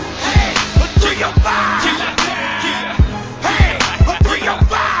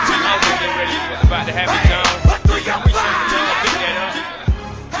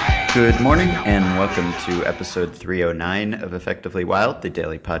Good morning and welcome to episode 309 of Effectively Wild, the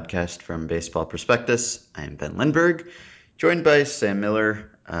daily podcast from Baseball Prospectus. I am Ben Lindbergh, joined by Sam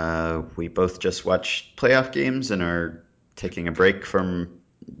Miller. We both just watched playoff games and are taking a break from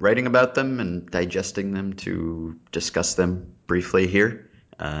writing about them and digesting them to discuss them briefly here.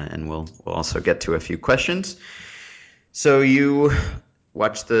 And we'll also get to a few questions. So you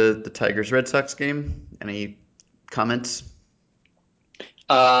watched the Tigers Red Sox game? Any comments?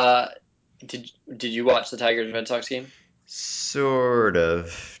 Uh, did you watch the Tigers Red Sox game? Sort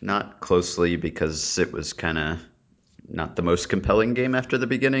of. Not closely because it was kind of not the most compelling game after the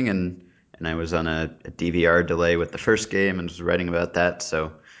beginning, and I was on a DVR delay with the first game and was writing about that,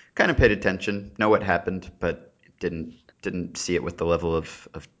 so kind of paid attention, know what happened, but didn't see it with the level of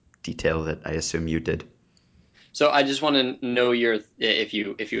detail that I assume you did. So I just want to know your if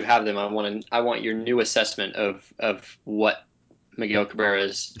you have them. I want your new assessment of what Miguel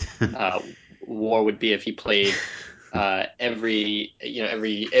Cabrera's uh, WAR would be if he played every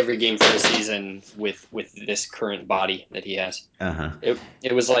game for the season with this current body that he has. Uh-huh.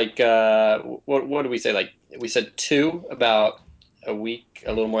 It was like what did we say? Like we said two about a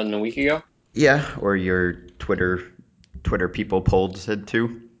little more than a week ago. Yeah, or your Twitter people polled said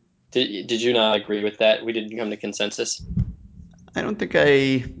too. Did you not agree with that? We didn't come to consensus. I don't think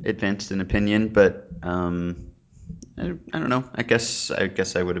I advanced an opinion, but I don't know. I guess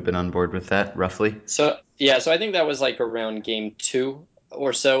I would have been on board with that roughly. So yeah, so I think that was like around game two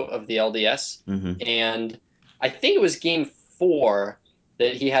or so of the LDS, Mm-hmm. and I think it was game four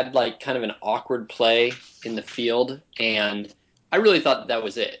that he had like kind of an awkward play in the field, and I really thought that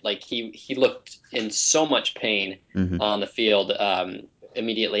was it. Like he looked in so much pain Mm-hmm. on the field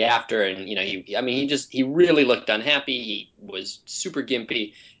immediately after, and he really looked unhappy. He was super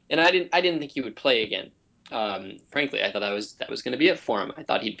gimpy, and I didn't think he would play again. Frankly, I thought that was going to be it for him. I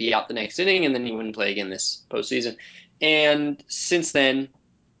thought he'd be out the next inning and then he wouldn't play again this postseason. And since then,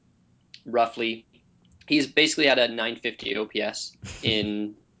 roughly, he's basically had a 950 OPS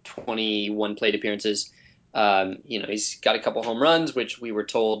in 21 plate appearances. He's got a couple home runs, which we were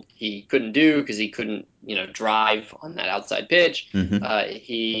told he couldn't do because he couldn't, drive on that outside pitch. Mm-hmm.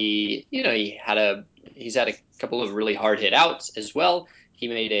 He's had a couple of really hard hit outs as well. He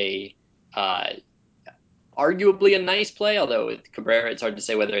made uh, arguably a nice play, although with Cabrera, it's hard to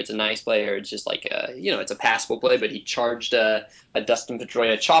say whether it's a nice play or it's just like it's a passable play. But he charged a Dustin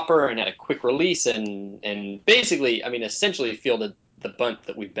Pedroia chopper and had a quick release and basically, I mean, essentially fielded the bunt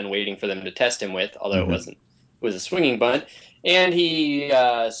that we've been waiting for them to test him with, although it Mm-hmm. wasn't. It was a swinging bunt, and he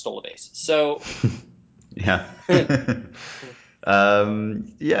stole a base. So Yeah.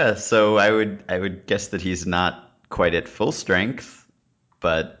 Yeah, so I would guess that he's not quite at full strength,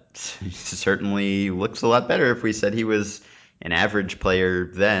 but he certainly looks a lot better. If we said he was an average player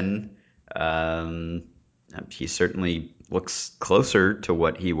then, um, he certainly looks closer to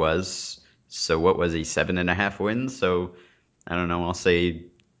what he was. So what was he, 7.5 wins? So I don't know, I'll say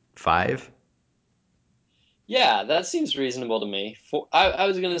five. yeah, that seems reasonable to me. I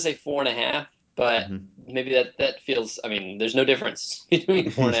was going to say 4.5, but maybe that feels. I mean, there's no difference between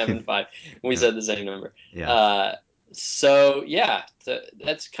 4.5 and five. We Yeah. said the same number. Yeah. So yeah,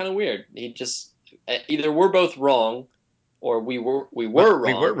 that's kind of weird. He just either we're both wrong, or we were Well,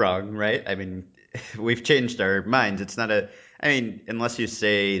 we were wrong. wrong, right? I mean, we've changed our minds. It's not a. I mean, unless you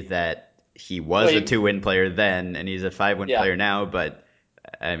say that he was a Wait, 2 win player then and he's a 5 win yeah, player now, but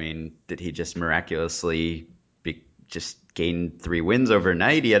I mean, did he just miraculously just gain 3 wins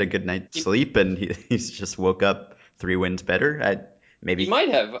overnight? He had a good night's he sleep and he's just woke up 3 wins better. he Maybe, might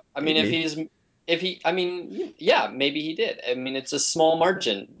have. I mean, maybe. I mean, yeah, maybe he did. I mean, it's a small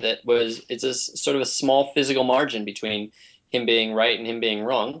margin it's sort of a small physical margin between him being right and him being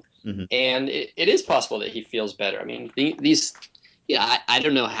wrong. Hmm. And it is possible that he feels better. I mean, yeah, I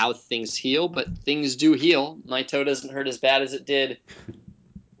don't know how things heal, but things do heal. My toe doesn't hurt as bad as it did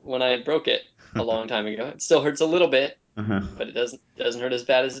when I broke it a long time ago. It still hurts a little bit, Uh-huh. but it doesn't hurt as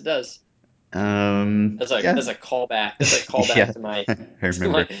bad as it does. Yeah, That's a callback. That's a callback yeah, to my I to my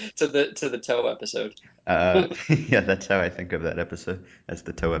remember. to the toe episode. Yeah, that's how I think of that episode. That's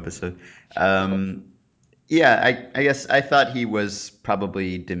the toe episode. Um, yeah, I guess I thought he was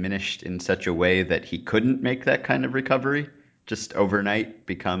probably diminished in such a way that he couldn't make that kind of recovery, just overnight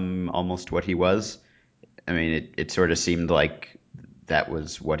become almost what he was. I mean, it sort of seemed like that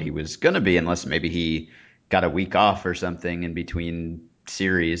was what he was going to be, unless maybe he got a week off or something in between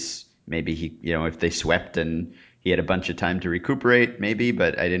series. Maybe if they swept and he had a bunch of time to recuperate, maybe,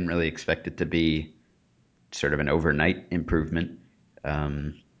 but I didn't really expect it to be sort of an overnight improvement.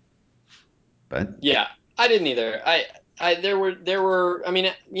 Um, but Yeah, I didn't either. there were. I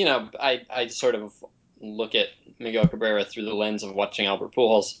mean, I sort of look at Miguel Cabrera through the lens of watching Albert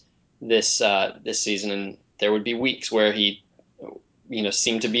Pujols this season, and there would be weeks where he,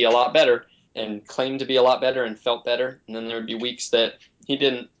 seemed to be a lot better and claimed to be a lot better and felt better, and then there would be weeks that he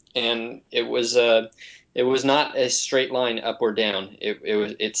didn't, and it was not a straight line up or down.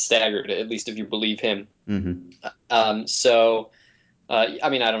 It staggered, at least if you believe him. Hmm. So. I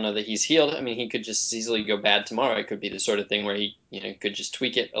mean, I don't know that he's healed. I mean, he could just easily go bad tomorrow. It could be the sort of thing where he, could just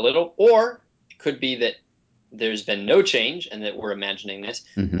tweak it a little, or it could be that there's been no change and that we're imagining this,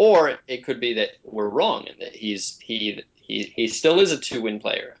 Hmm. or it could be that we're wrong and that he still is a two-win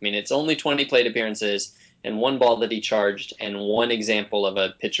player. I mean, it's only 20 plate appearances and one ball that he charged and one example of a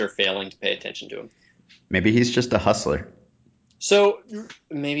pitcher failing to pay attention to him. Maybe he's just a hustler. So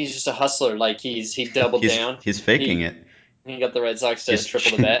maybe he's just a hustler. Like he doubled down. He's faking He it. he got the Red Sox to He's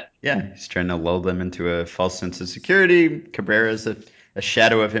triple the bet. yeah, he's trying to lull them into a false sense of security. Cabrera's a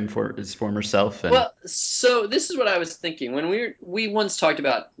shadow of him for his former self, and Well, so this is what I was thinking when we once talked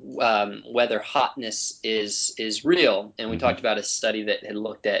about whether hotness is real, and we talked hmm about a study that had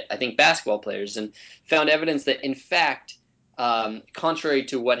looked at I think basketball players and found evidence that in fact, contrary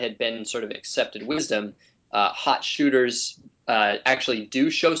to what had been sort of accepted wisdom, hot shooters actually do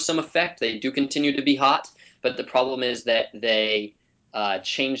show some effect. They do continue to be hot, but the problem is that they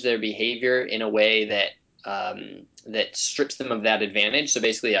change their behavior in a way that strips them of that advantage. So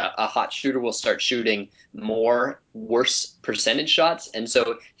basically, a hot shooter will start shooting more worse percentage shots, and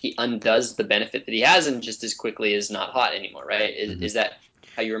so he undoes the benefit that he has, and just as quickly is not hot anymore. Right? Is, hmm is that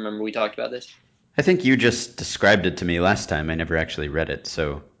how you remember we talked about this? I think you just described it to me last time. I never actually read it,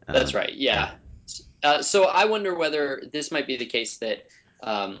 so That's right. yeah. Yeah. So I wonder whether this might be the case that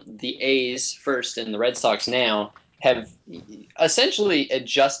the A's first and the Red Sox now have essentially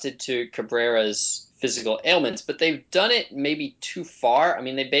adjusted to Cabrera's physical ailments, but they've done it maybe too far. I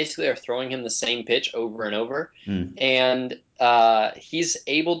mean, they basically are throwing him the same pitch over and over, Mm. and he's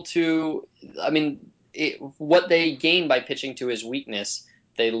able to. I mean, what they gain by pitching to his weakness,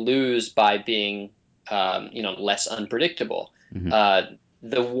 they lose by being, less unpredictable. hmm Uh,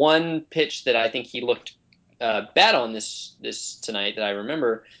 the one pitch that I think he looked bad on this tonight that I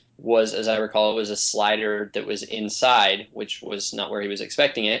remember was, as I recall, it was a slider that was inside, which was not where he was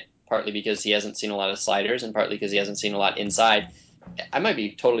expecting it. Partly because he hasn't seen a lot of sliders, and partly because he hasn't seen a lot inside. I might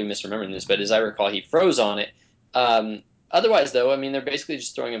be totally misremembering this, but as I recall, he froze on it. Otherwise, though, I mean, they're basically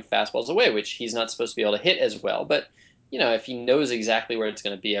just throwing him fastballs away, which he's not supposed to be able to hit as well. But if he knows exactly where it's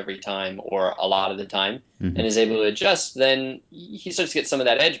going to be every time or a lot of the time and hmm is able to adjust, then he starts to get some of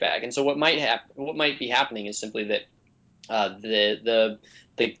that edge back. And so what might be happening is simply that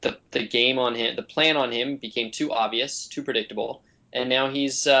the game on him, the plan on him became too obvious, too predictable, and now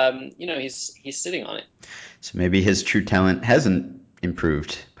he's sitting on it. So maybe his true talent hasn't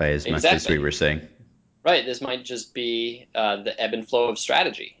improved by as much as we Exactly. were saying. Right. This might just be the ebb and flow of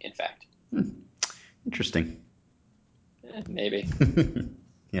strategy, in fact. Hmm. Interesting. Maybe.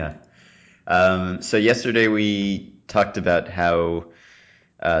 Yeah. So yesterday we talked about how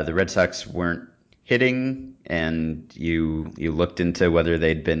the Red Sox weren't hitting, and you looked into whether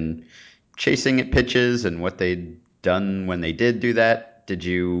they'd been chasing at pitches and what they'd done when they did do that.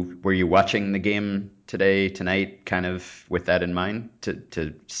 Were you watching the game tonight, kind of with that in mind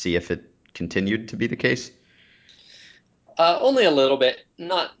to see if it continued to be the case? Only a little bit,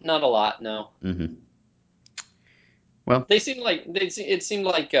 not a lot. No, Hmm. Well, they seemed like it seemed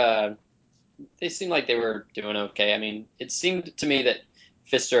like they seemed like they were doing okay. I mean, it seemed to me that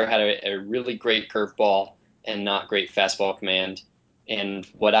Fister had a really great curveball and not great fastball command. And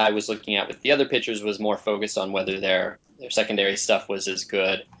what I was looking at with the other pitchers was more focused on whether their secondary stuff was as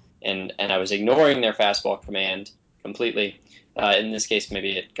good. And I was ignoring their fastball command completely. In this case,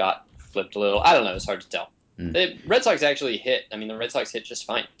 maybe it got flipped a little. I don't know. It's hard to tell. mm, The Red Sox actually hit. I mean, the Red Sox hit just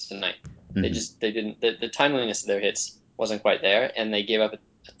fine tonight. mhm. They didn't the timeliness of their hits wasn't quite there, and they gave up a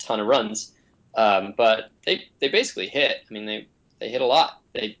ton of runs. But they basically hit. I mean, they hit a lot.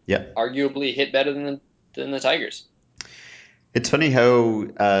 They Yeah. arguably hit better than the Tigers. It's funny how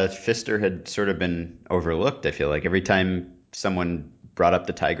Fister had sort of been overlooked. I feel like every time someone brought up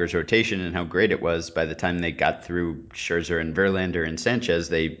the Tigers' rotation and how great it was, by the time they got through Scherzer and Verlander and Sanchez,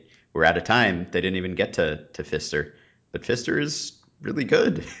 they were out of time. They didn't even get to Fister. But Fister is really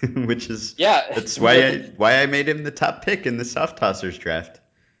good, which is Yeah, that's why I made him the top pick in the soft tossers draft.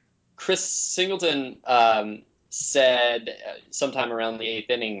 Chris Singleton said sometime around the eighth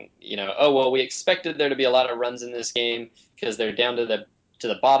inning, oh well, we expected there to be a lot of runs in this game because they're down to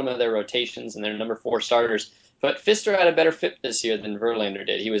the bottom of their rotations and they're number four starters. But Fister had a better FIP this year than Verlander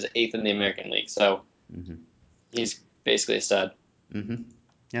did. He was eighth in the American League, so Hmm. he's basically a stud. Hmm.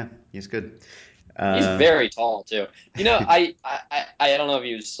 Yeah, he's good. He's Uh, very tall too. I don't know if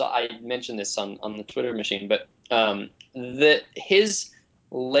you saw. I mentioned this on the Twitter machine, but the his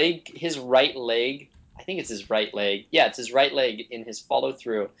right leg. I think it's his right leg. Yeah, it's his right leg in his follow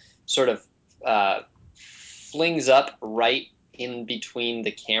through, sort of uh, flings up right in between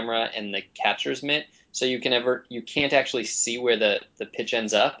the camera and the catcher's mitt, so you can't actually see where the pitch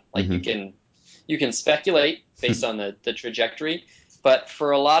ends up. Like mhm. you can speculate based on the trajectory, but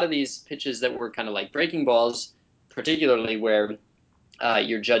for a lot of these pitches that were kind of like breaking balls, particularly where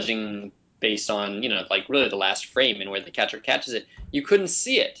you're judging based on like really the last frame and where the catcher catches it, you couldn't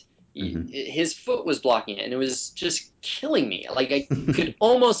see it. Mhm. His foot was blocking it, and it was just killing me. Like I could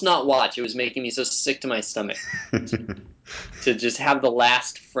almost not watch. It was making me so sick to my stomach to just have the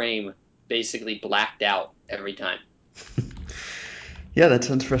last frame basically blacked out every time. Yeah, that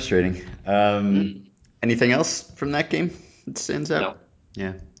sounds frustrating. Mm, Anything else from that game that stands out? no,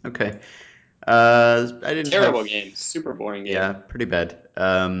 Yeah. Okay. I didn't have. terrible game, super boring game. Yeah, pretty bad.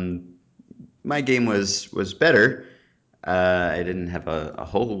 My game was better. I didn't have a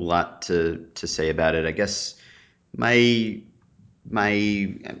whole lot to say about it. I guess my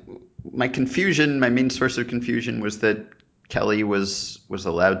my my confusion, my main source of confusion was that Kelly was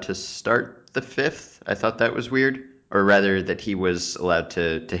allowed to start the fifth. I thought that was weird, or rather that he was allowed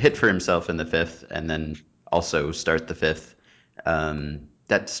to hit for himself in the fifth and then also start the fifth.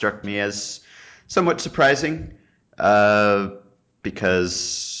 That struck me as somewhat surprising, uh,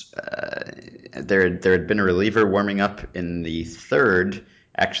 because there had been a reliever warming up in the third.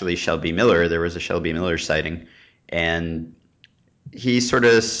 Actually, Shelby Miller. There was a Shelby Miller sighting, and he sort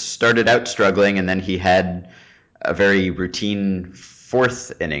of started out struggling, and then he had a very routine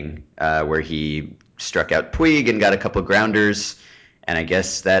fourth inning where he struck out Puig and got a couple grounders. And I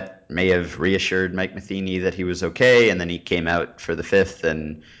guess that may have reassured Mike Matheny that he was okay. And then he came out for the fifth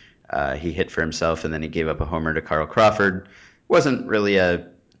and he hit for himself, and then he gave up a homer to Carl Crawford. Wasn't really a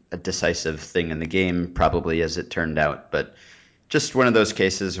decisive thing in the game, probably as it turned out, but just one of those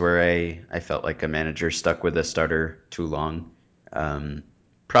cases where I felt like a manager stuck with a starter too long. Um,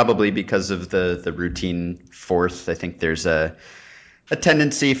 Probably because of the routine fourth. I think there's a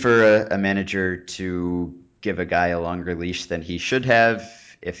tendency for a manager to give a guy a longer leash than he should have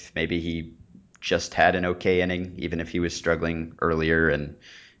if maybe he just had an okay inning, even if he was struggling earlier. And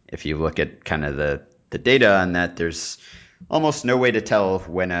if you look at kind of the data on that, there's almost no way to tell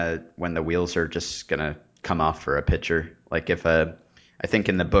when the wheels are just gonna come off for a pitcher. Like if a, I think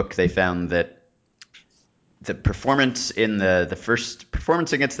in the book they found that the performance in the first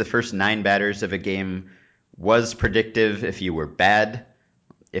performance against the first nine batters of a game was predictive if you were bad.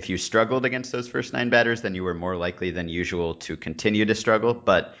 If you struggled against those first nine batters, then you were more likely than usual to continue to struggle.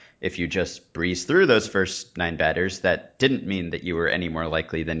 But if you just breeze through those first nine batters, that didn't mean that you were any more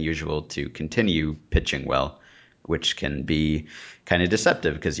likely than usual to continue pitching well, which can be kind of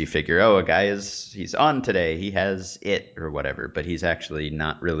deceptive because you figure, oh, a guy he's on today, he has it or whatever, but he's actually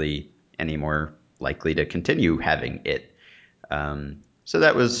not really any more likely to continue having it. So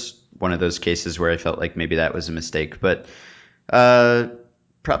that was one of those cases where I felt like maybe that was a mistake, but uh,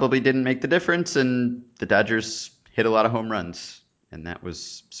 probably didn't make the difference, and the Dodgers hit a lot of home runs, and that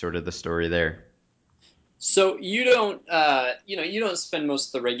was sort of the story there. So you don't spend most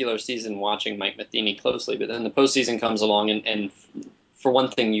of the regular season watching Mike Matheny closely, but then the postseason comes along, and for one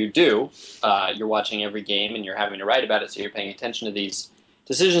thing, you do. You're watching every game, and you're having to write about it, so you're paying attention to these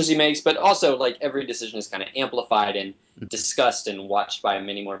decisions he makes. But also, like every decision is kind of amplified and discussed and watched by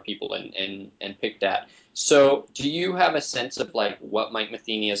many more people and picked at. So, do you have a sense of like what Mike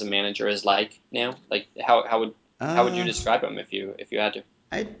Matheny as a manager is like now? Like how would you Uh, describe him if you had to?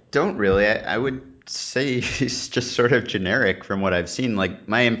 I don't really. I would say he's just sort of generic from what I've seen. Like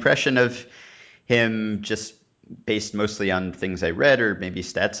my impression of him, just based mostly on things I read or maybe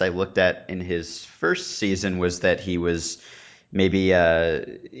stats I looked at in his first season, was that he was maybe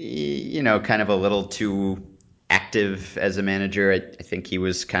kind of a little too active as a manager. I think he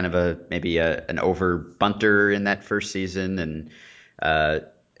was kind of maybe an over bunter in that first season, and uh,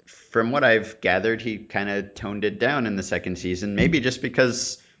 from what I've gathered, he kind of toned it down in the second season. Maybe just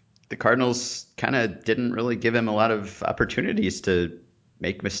because the Cardinals kind of didn't really give him a lot of opportunities to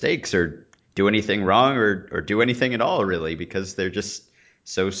make mistakes or do anything wrong or do anything at all, really, because they're just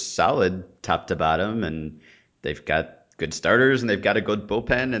so solid top to bottom, and they've got good starters and they've got a good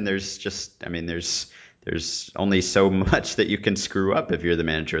bullpen, and there's just, I mean, there's only so much that you can screw up if you're the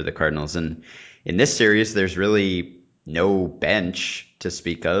manager of the Cardinals. And in this series, there's really no bench to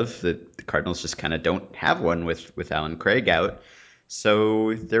speak of. The Cardinals just kind of don't have one with Alan Craig out.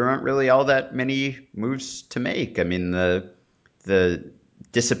 So there aren't really all that many moves to make. I mean, the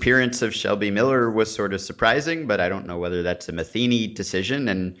disappearance of Shelby Miller was sort of surprising, but I don't know whether that's a Matheny decision,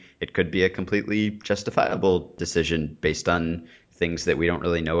 and it could be a completely justifiable decision based on things that we don't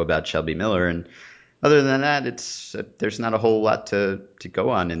really know about Shelby Miller. And other than that, it's there's not a whole lot to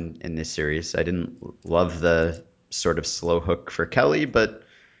go on in this series. I didn't love the sort of slow hook for Kelly, but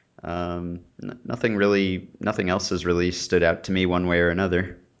nothing else has really stood out to me one way or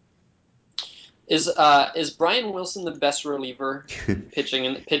another. Is Brian Wilson the best reliever pitching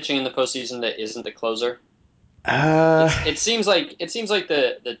in the postseason that isn't the closer? uh, It seems like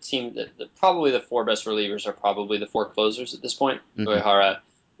the team probably the four best relievers are probably the four closers at this point: mhm, Uehara,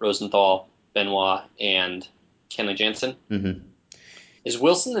 Rosenthal, Benoit, and Kenley Jansen. mhm. Is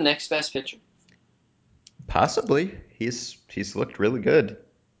Wilson the next best pitcher? Possibly. He's looked really good.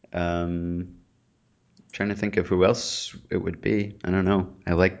 Um, Trying to think of who else it would be. I don't know.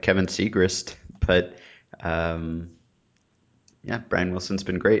 I like Kevin Segrist, but um, yeah, Brian Wilson's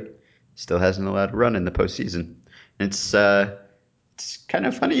been great. Still hasn't allowed a run in the postseason. It's kind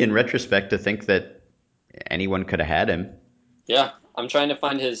of funny in retrospect to think that anyone could have had him. Yeah, I'm trying to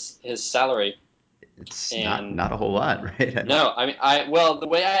find his salary, It's not and not a whole lot, right? I don't. no, I mean I well the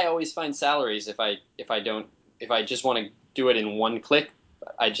way I always find salaries if I just want to do it in one click,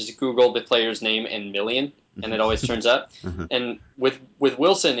 I just Google the player's name and million, and it always turns up. Uh-huh. And with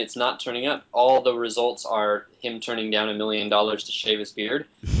Wilson, it's not turning up. All the results are him turning down $1 million to shave his beard,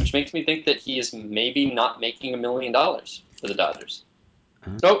 which makes me think that he is maybe not making $1 million for the Dodgers.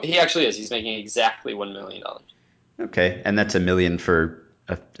 Oh, he actually is. He's making exactly $1 million. Okay, and that's a million for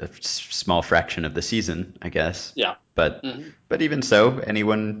a small fraction of the season, I guess. Yeah. But Hmm. but even so,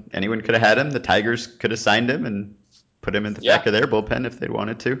 anyone could have had him. The Tigers could have signed him and put him in the back Yeah. of their bullpen if they'd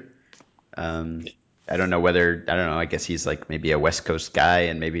wanted to. Um, I don't know whether I don't know. I guess he's like maybe a West Coast guy,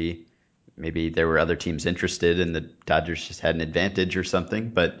 and maybe there were other teams interested, and the Dodgers just had an advantage or something.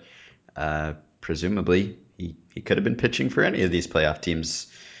 But presumably, he could have been pitching for any of these playoff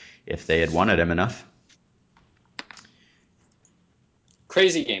teams if they had wanted him enough.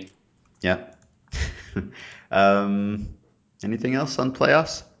 Crazy game. Yeah. um, Anything else on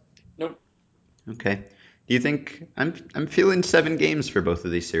playoffs? Nope. Okay. Do you think I'm feeling 7 games for both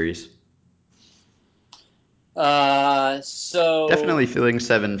of these series? So Definitely feeling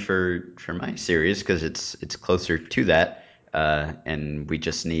 7 for my series because it's closer to that, and we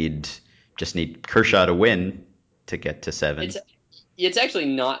just need Kershaw to win to get to it's 7. it's actually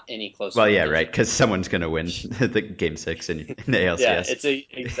not any Well, closer, yeah, is right, it? because someone's gonna win the game 6 in the Yeah, ALCS.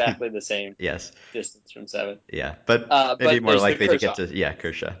 exactly the same Yes, distance from seven. yeah, but maybe But more there's the likely to get Kershaw. to yeah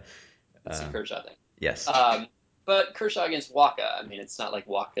Kershaw. It's the Uh, Kershaw thing. yes, Um, but Kershaw against Waka. I mean, it's not like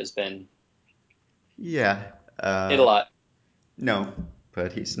Waka's been yeah. hit a lot. No,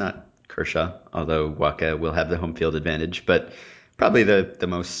 but he's not Kershaw, although Waka will have the home field advantage. But probably the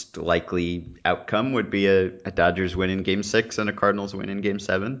most likely outcome would be a Dodgers win in Game 6 and a Cardinals win in Game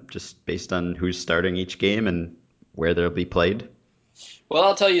 7, just based on who's starting each game and where they'll be played. Well,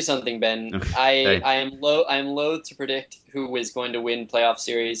 I'll tell you something, Ben. Okay. I am loath to predict who is going to win playoff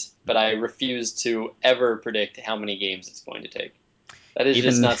series, but I refuse to ever predict how many games it's going to take. That is just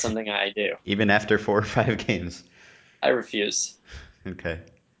Even not something I do. even after 4 or 5 games. I refuse. Okay.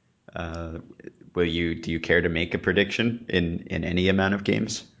 Uh, will you do you care to make a prediction in any amount of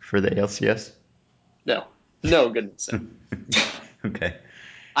games for the ALCS? No, no, goodness, no. Okay.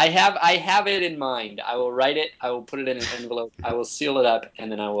 I have it in mind. I will write it. I will put it in an envelope. I will seal it up,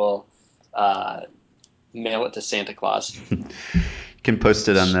 and then I will uh, mail it to Santa Claus. You can post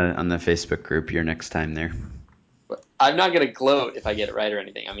it on the Facebook group your next time there. I'm not going to gloat if I get it right or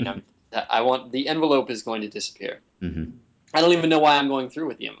anything. I mean, I want the envelope is going to disappear. Hmm. I don't even know why I'm going through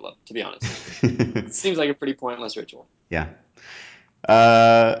with the envelope, to be honest. It seems like a pretty pointless ritual. Yeah.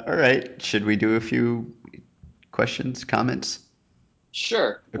 All right. Should we do a few questions, comments?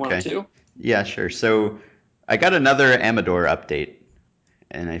 Sure, one or Okay. two. Yeah, sure. So I got another Amador update,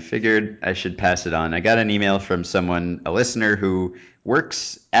 and I figured I should pass it on. I got an email from someone, a listener who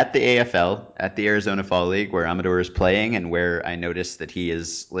works at the AFL, at the Arizona Fall League, where Amador is playing, and where I noticed that he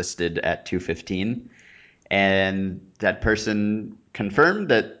is listed at 215. And that person confirmed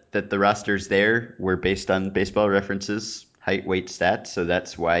that the rosters there were based on Baseball References height, weight, stats, so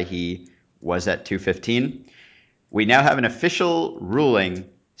that's why he was at 215. We now have an official ruling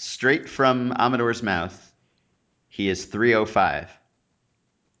straight from Amador's mouth. He is 305.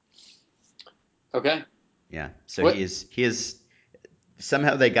 Okay. Yeah. So What? he is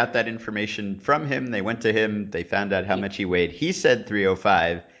somehow they got that information from him. They went to him, they found out how much he weighed. He said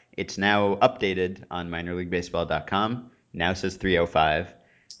 305. It's now updated on minorleaguebaseball.com Now says 305.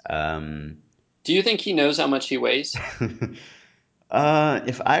 Um, Do you think he knows how much he weighs?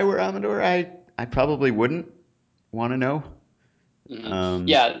 if I were Amador, I probably wouldn't want to know. Hmm. Um,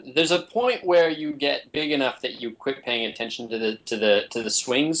 Yeah, there's a point where you get big enough that you quit paying attention to the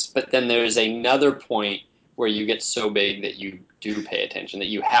swings, but then there's another point where you get so big that you do pay attention, that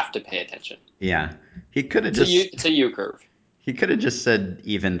you have to pay attention. yeah, he could have It's a U curve. he could have just said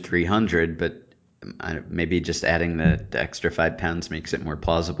even 300, but maybe just adding the extra 5 pounds makes it more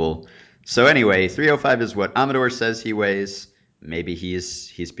plausible. So anyway, 305 is what Amador says he weighs. Maybe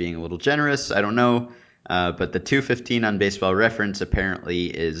he's being a little generous. I don't know. But the 215 on Baseball Reference apparently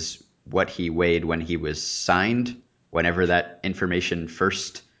is what he weighed when he was signed, whenever that information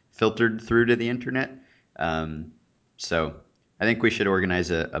first filtered through to the internet. Um, so I think we should organize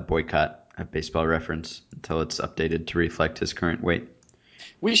a boycott of Baseball Reference until it's updated to reflect his current weight.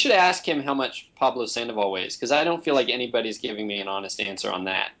 We should ask him how much Pablo Sandoval weighs, because I don't feel like anybody's giving me an honest answer on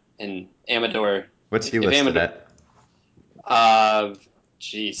that. And Amador, What's he if listed Amador, at? uh,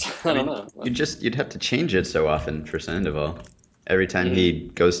 jeez, I I don't mean, know. you'd have to change it so often for Sandoval. Every time Mm, he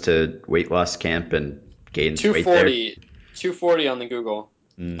goes to weight loss camp and gains weight there. 240, 240 on the Google,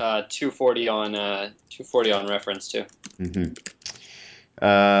 Mm, 240 on reference too. hmm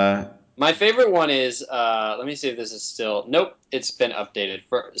Uh, My favorite one is let me see if this is still. Nope, it's been updated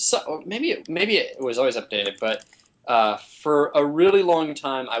for maybe it was always updated, but for a really long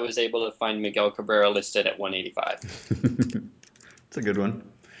time I was able to find Miguel Cabrera listed at 185. it's a good one.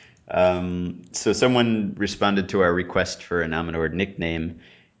 So someone responded to our request for an Amador nickname,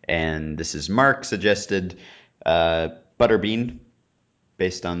 and this is Mark suggested uh, Butterbean,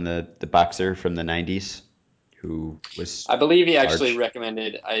 based on the boxer from the 90s who was I believe he actually large.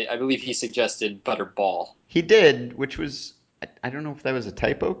 recommended. I believe he suggested Butterball. He did, which was I don't know if that was a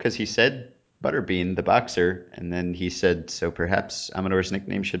typo because he said Butterbean, the boxer, and then he said so perhaps Amador's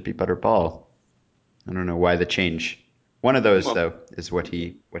nickname should be Butterball. I don't know why the change. One of those Well, though is what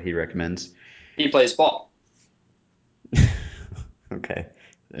he recommends. he plays ball. Okay,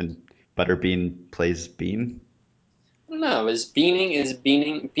 and Butterbean plays bean. I don't know. Is beaning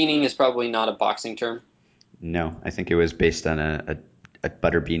is probably not a boxing term. No, I think it was based on a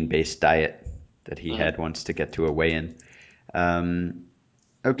butterbean based diet that he Mm. had once to get to a weigh-in. Um,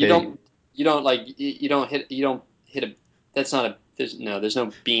 You okay, don't you don't like you don't hit a. That's not a. There's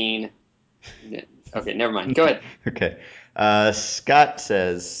no bean. Okay, never mind. Go ahead. okay. Scott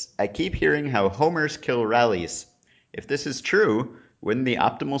says, I keep hearing how homers kill rallies. If this is true, wouldn't the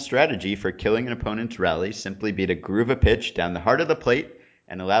optimal strategy for killing an opponent's rally simply be to groove a pitch down the heart of the plate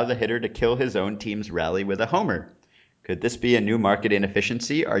and allow the hitter to kill his own team's rally with a homer? Could this be a new market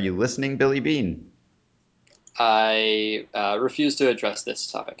inefficiency? Are you listening, Billy Bean? I refuse to address this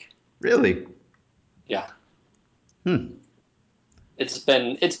topic. Really? Yeah, Hmm. it's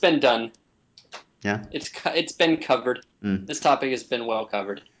been done. Yeah. It's been covered. Hmm. This topic has been well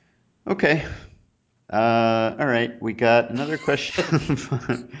covered. Okay. All right. We got another question.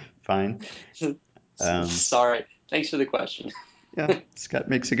 Fine. Um, Sorry. Thanks for the question. Yeah, Scott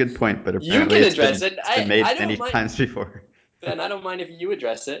makes a good point, but You apparently can address it. it's been I made don't many mind, times before. Ben. I don't mind if you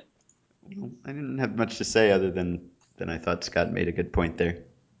address it. Well, I didn't have much to say other than I thought Scott made a good point there,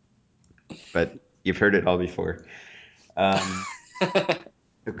 but you've heard it all before. Um,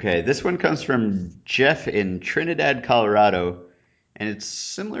 okay, this one comes from Jeff in Trinidad, Colorado, and it's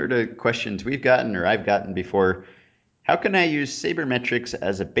similar to questions we've gotten or I've gotten before. How can I use sabermetrics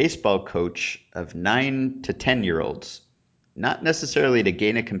as a baseball coach of 9 to 10-year-olds? Not necessarily to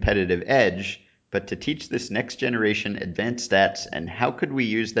gain a competitive edge, but to teach this next generation advanced stats and how could we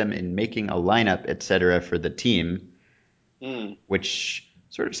use them in making a lineup, etc. for the team, Hmm. which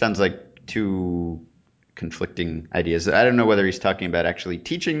sort of sounds like two conflicting ideas. I don't know whether he's talking about actually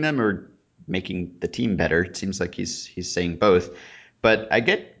teaching them or making the team better. It seems like he's saying both. But I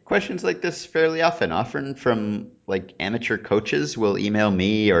get questions like this fairly often from like amateur coaches will email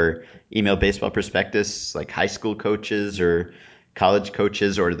me or email Baseball Prospectus, like high school coaches or college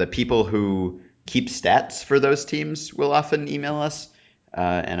coaches or the people who keep stats for those teams will often email us.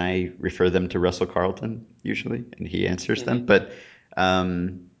 And I refer them to Russell Carlton usually, and he answers them. Hmm. But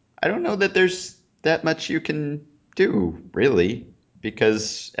I don't know that there's that much you can do, really,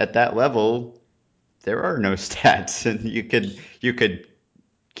 because at that level, there are no stats, and you could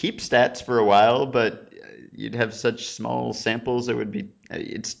keep stats for a while, but you'd have such small samples.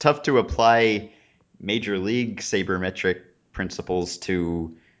 It's tough to apply major league sabermetric principles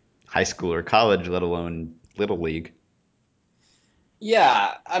to high school or college, let alone little league.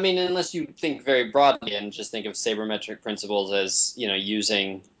 Yeah, I mean, unless you think very broadly and just think of sabermetric principles as,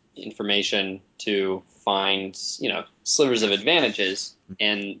 using information to find, slivers of advantages.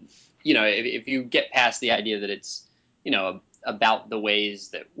 And, if you get past the idea that it's, about the ways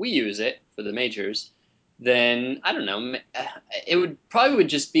that we use it for the majors, then I don't know. It would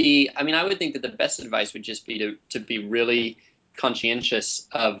just be. I mean, I would think that the best advice would just be to be really conscientious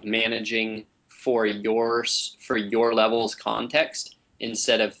of managing for your level's context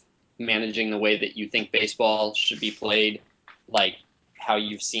instead of managing the way that you think baseball should be played, like how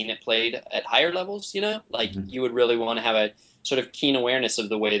you've seen it played at higher levels. Like Mhm. you would really want to have a sort of keen awareness of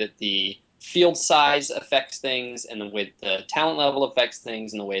the way that the field size affects things and the way the talent level affects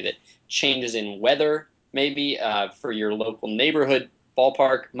things and the way that changes in weather maybe for your local neighborhood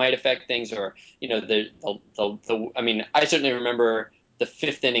ballpark might affect things, or I mean, I certainly remember the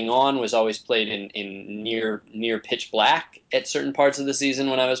fifth inning on was always played in near pitch black at certain parts of the season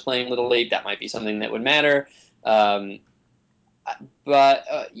when I was playing Little League. That might be something that would matter. Um, but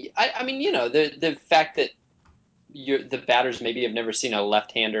I mean, the fact that the batters maybe have never seen a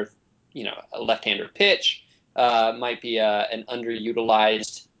left-hander pitch might be an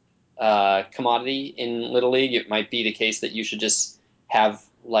underutilized commodity in Little League. It might be the case that you should just have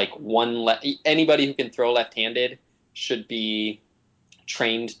like anybody who can throw left-handed should be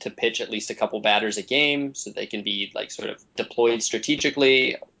trained to pitch at least a couple batters a game so they can be like sort of deployed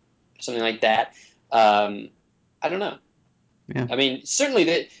strategically, something like that. Um, I don't know. Yeah. I mean, certainly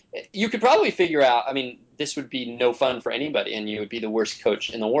that you could probably figure out. I mean, this would be no fun for anybody, and you would be the worst coach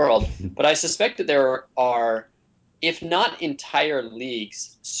in the world. But I suspect that there are, if not entire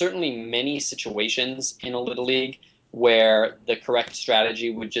leagues, certainly many situations in a little league where the correct strategy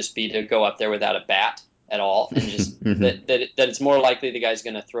would just be to go up there without a bat at all, and just Mhm. that it's more likely the guy's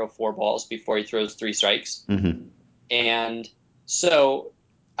going to throw four balls before he throws three strikes. Mhm. And so,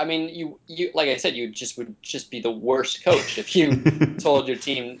 I mean, you like I said, you just would just be the worst coach if you told your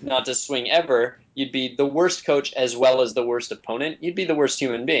team not to swing ever. You'd be the worst coach as well as the worst opponent. You'd be the worst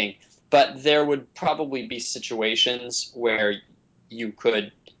human being. But there would probably be situations where you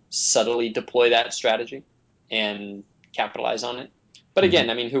could subtly deploy that strategy and capitalize on it. But again,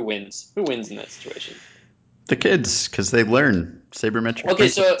 Mhm. I mean, who wins? Who wins in that situation? The kids, because they learn sabermetric Okay,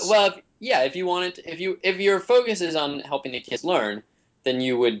 so principles. well, if you wanted, if your focus is on helping the kids learn, then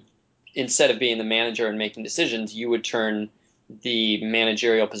you would, instead of being the manager and making decisions, you would turn the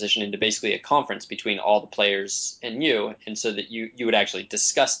managerial position into basically a conference between all the players and you, and so that you would actually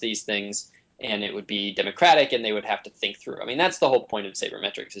discuss these things, and it would be democratic, and they would have to think through. I mean, that's the whole point of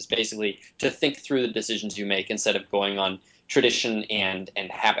sabermetrics is basically to think through the decisions you make instead of going on tradition and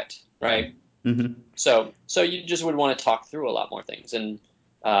habit, right? Hmm. So you just would want to talk through a lot more things and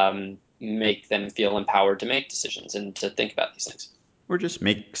make them feel empowered to make decisions and to think about these things. Or just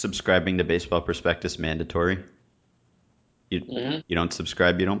make subscribing to Baseball Prospectus mandatory. You Hmm. you don't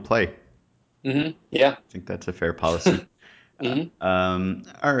subscribe, you don't play. I Yeah. think that's a fair policy. Hmm.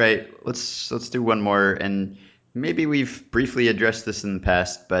 All right, let's do one more, and maybe we've briefly addressed this in the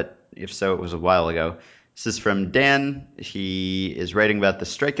past, but if so, it was a while ago. This is from Dan. He is writing about the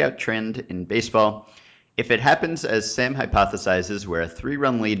strikeout trend in baseball. If it happens as Sam hypothesizes, where a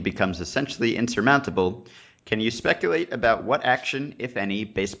three-run lead becomes essentially insurmountable, can you speculate about what action, if any,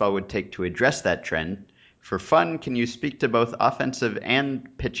 baseball would take to address that trend? For fun, can you speak to both offensive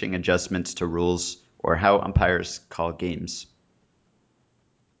and pitching adjustments to rules or how umpires call games?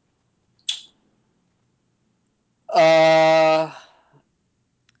 Uh,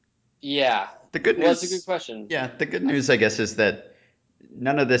 yeah. The good Well, it's a good news, question. yeah, the good news, I guess, is that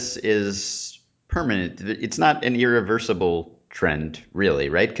none of this is permanent. It's not an irreversible trend, really,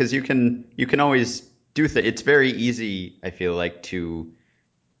 right? Because you can always do things. It's very easy, I feel like, to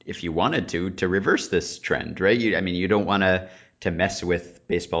if you wanted to reverse this trend, right? I mean, you don't want to mess with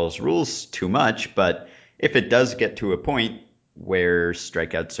baseball's rules too much, but if it does get to a point where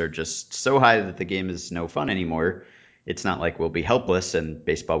strikeouts are just so high that the game is no fun anymore, it's not like we'll be helpless and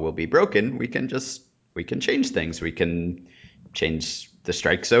baseball will be broken. We can change things. We can change the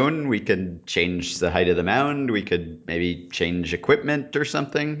strike zone. We can change the height of the mound. We could maybe change equipment or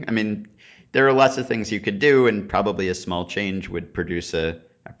something. I mean, there are lots of things you could do, and probably a small change would produce a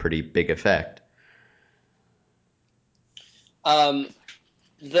pretty big effect. Um,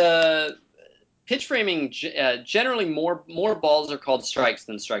 the pitch framing generally more balls are called strikes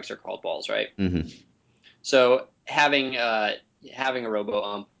than strikes are called balls, right? Hmm. So having a robo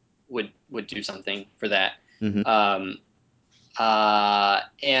ump would do something for that. Hmm. Um,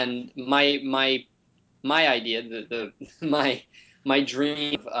 and my idea, my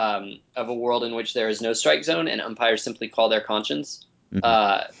dream of a world in which there is no strike zone and umpires simply call their conscience,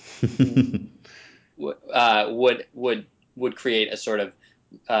 uh, Hmm. would create a sort of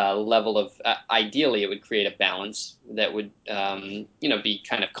level of ideally it would create a balance that would be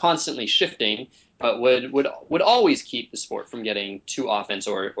kind of constantly shifting, but would always keep the sport from getting too offense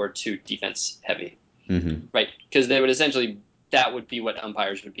or too defense heavy, Hmm. right? Because they would essentially that would be what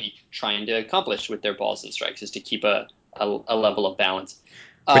umpires would be trying to accomplish with their balls and strikes is to keep a level of balance.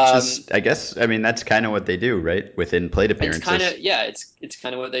 Which Um, is, I guess, I mean, that's kind of what they do, right? Within plate it's kind of appearances, yeah, it's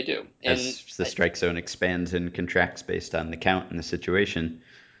kind of what they do, and as the strike zone expands and contracts based on the count and the situation.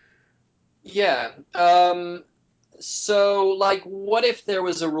 yeah. So, like, what if there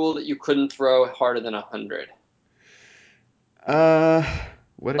was a rule that you couldn't throw harder than 100? Uh,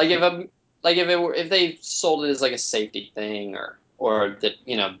 what Like, if you? if they sold it as like a safety thing, or that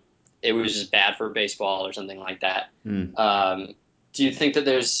it was just bad for baseball or something like that. Hmm. Um, do you think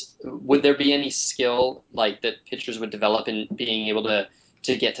that would there be any skill like that pitchers would develop in being able to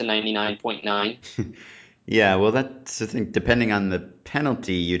get to 99.9? Yeah, well, that's the thing. Depending on the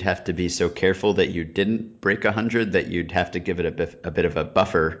penalty, you'd have to be so careful that you didn't break 100 that you'd have to give it a bit of a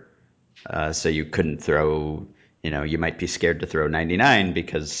buffer. So you couldn't throw, you might be scared to throw 99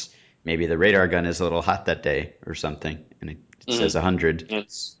 because maybe the radar gun is a little hot that day or something, and it says Mm-hmm. 100.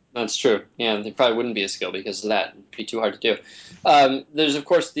 That's true. Yeah, there probably wouldn't be a skill because of that. It'd be too hard to do. There's of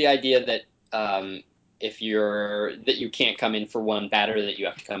course the idea that if you can't come in for one batter, that you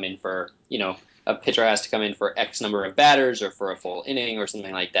have to come in for a pitcher has to come in for X number of batters or for a full inning or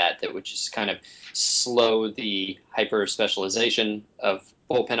something like that. That would just kind of slow the hyper specialization of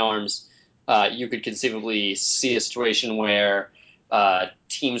bullpen arms. You could conceivably see a situation where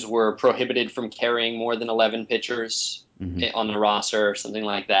teams were prohibited from carrying more than 11 pitchers Hmm. on the roster or something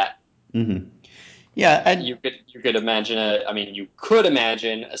like that. Hmm. Yeah, You could imagine I mean you could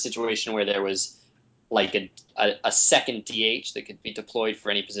imagine a situation where there was like a second DH that could be deployed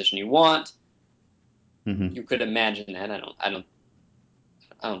for any position you want. hmm You could imagine that. I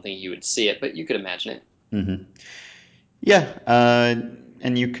don't think you would see it, but you could imagine it. hmm Yeah, and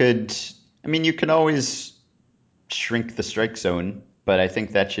I mean, you can always shrink the strike zone, but I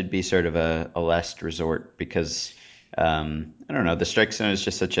think that should be sort of a last resort because I don't know, the strike zone is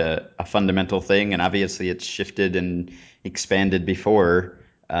just such a fundamental thing, and obviously it's shifted and expanded before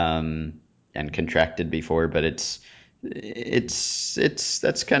and contracted before, but it's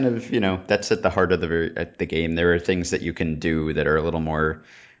that's kind of that's at the heart of at the game. There are things that you can do that are a little more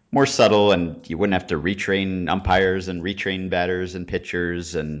subtle, and you wouldn't have to retrain umpires and retrain batters and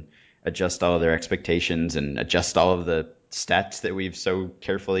pitchers and adjust all of their expectations and adjust all of the stats that we've so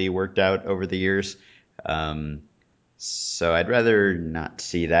carefully worked out over the years. Um, so I'd rather not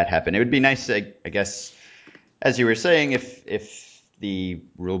see that happen. It would be nice, I guess, as you were saying, if the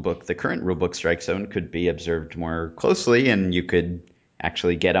current rule book strike zone could be observed more closely, and you could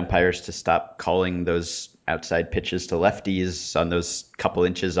actually get umpires to stop calling those outside pitches to lefties on those couple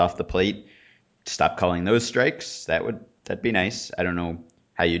inches off the plate, stop calling those strikes. That'd be nice. I don't know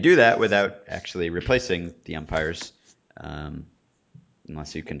how you do that without actually replacing the umpires, um,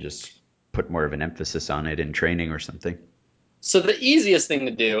 unless you can just put more of an emphasis on it in training or something. So the easiest thing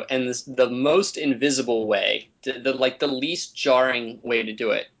to do, and the most invisible way, like the least jarring way to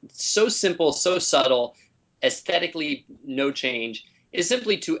do it, so simple, so subtle, aesthetically no change, is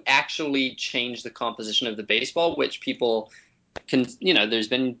simply to actually change the composition of the baseball, which people there's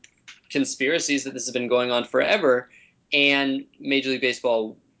been conspiracies that this has been going on forever, and Major League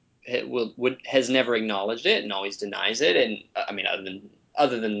Baseball has never acknowledged it and always denies it. And I mean,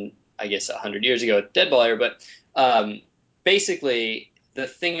 other than I guess 100 years ago with Dead Ball era, but basically the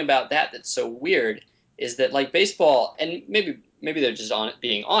thing about that that's so weird is that like baseball, and maybe they're just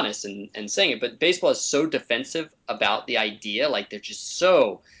being honest and saying it, but baseball is so defensive about the idea, like they're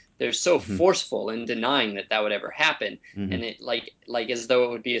so Mm-hmm. forceful in denying that that would ever happen, and Mm-hmm. it like as though it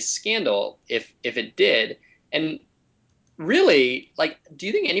would be a scandal if it did. And really, like, do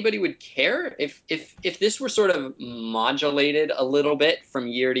you think anybody would care if this were sort of modulated a little bit from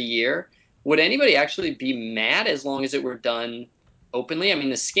year to year? Would anybody actually be mad as long as it were done openly? I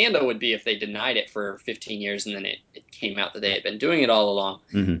mean, the scandal would be if they denied it for 15 years and then it came out that they had been doing it all along.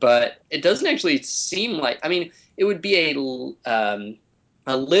 Mm-hmm. But it doesn't actually seem like, I mean, it would be a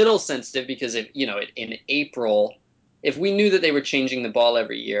little sensitive because if, in April, if we knew that they were changing the ball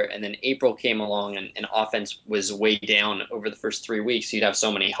every year and then April came along and offense was way down over the first 3 weeks, you'd have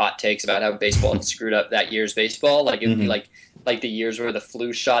so many hot takes about how baseball had screwed up that year's baseball. Like it would be Mm-hmm. like the years where the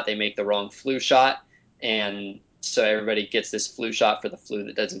flu shot, they make the wrong flu shot. And so everybody gets this flu shot for the flu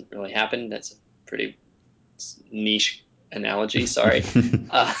that doesn't really happen. That's a pretty niche analogy. Sorry.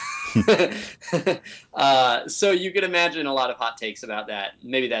 Uh, so you could imagine a lot of hot takes about that.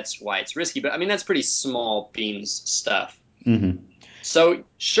 Maybe that's why it's risky, but I mean that's pretty small beans stuff. Mm-hmm. So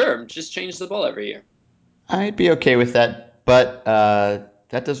sure, just change the ball every year. I'd be okay with that, but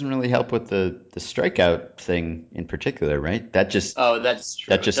that doesn't really help with the strikeout thing in particular, right? Oh, that's That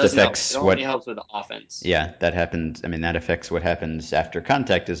true. It just doesn't help. It affects only what. helps with the offense. Yeah, that happens. I mean, that affects what happens after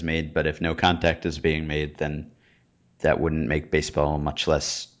contact is made. But if no contact is being made, then that wouldn't make baseball much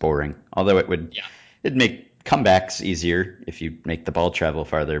less boring. Although Yeah. it'd make comebacks easier if you make the ball travel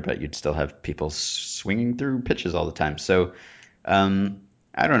farther, but you'd still have people swinging through pitches all the time. So um,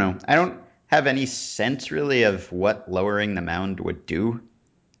 I don't know. I don't have any sense really of what lowering the mound would do.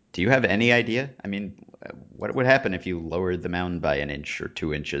 Do you have any idea? I mean, what would happen if you lowered the mound by an inch or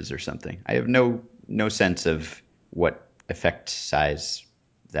 2 inches or something? I have no sense of what effect size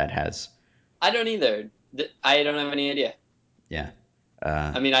that has. I don't either. I don't have any idea. Yeah.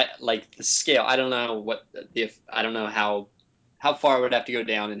 Uh, I mean, I like the scale. I don't know what the if I don't know how far it would have to go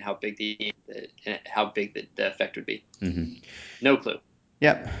down and how big the effect would be. mhm. No clue.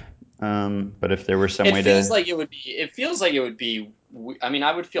 Yep. But if there were some It way feels to, like it would be. It feels like it would be. I mean,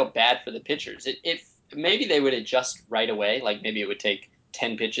 I would feel bad for the pitchers. It maybe they would adjust right away. Like maybe it would take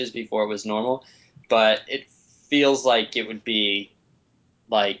 10 pitches before it was normal, but it feels like it would be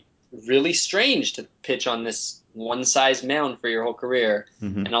like really strange to pitch on this one size mound for your whole career,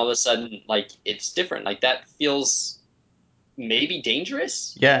 and mhm. all of a sudden like it's different. Like that feels maybe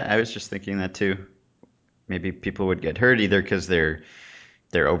dangerous. Yeah, I was just thinking that too. Maybe people would get hurt either because they're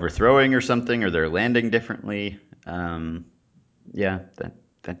overthrowing or something, or they're landing differently. Yeah,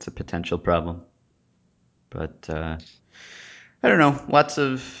 that's a potential problem. But I don't know. Lots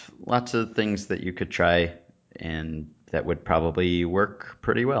of things that you could try, and that would probably work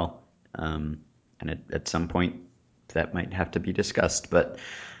pretty well. And at some point, that might have to be discussed. But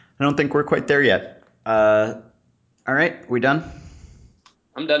I don't think we're quite there yet. All right, we done?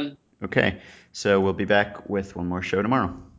 I'm done. Okay, so we'll be back with one more show tomorrow.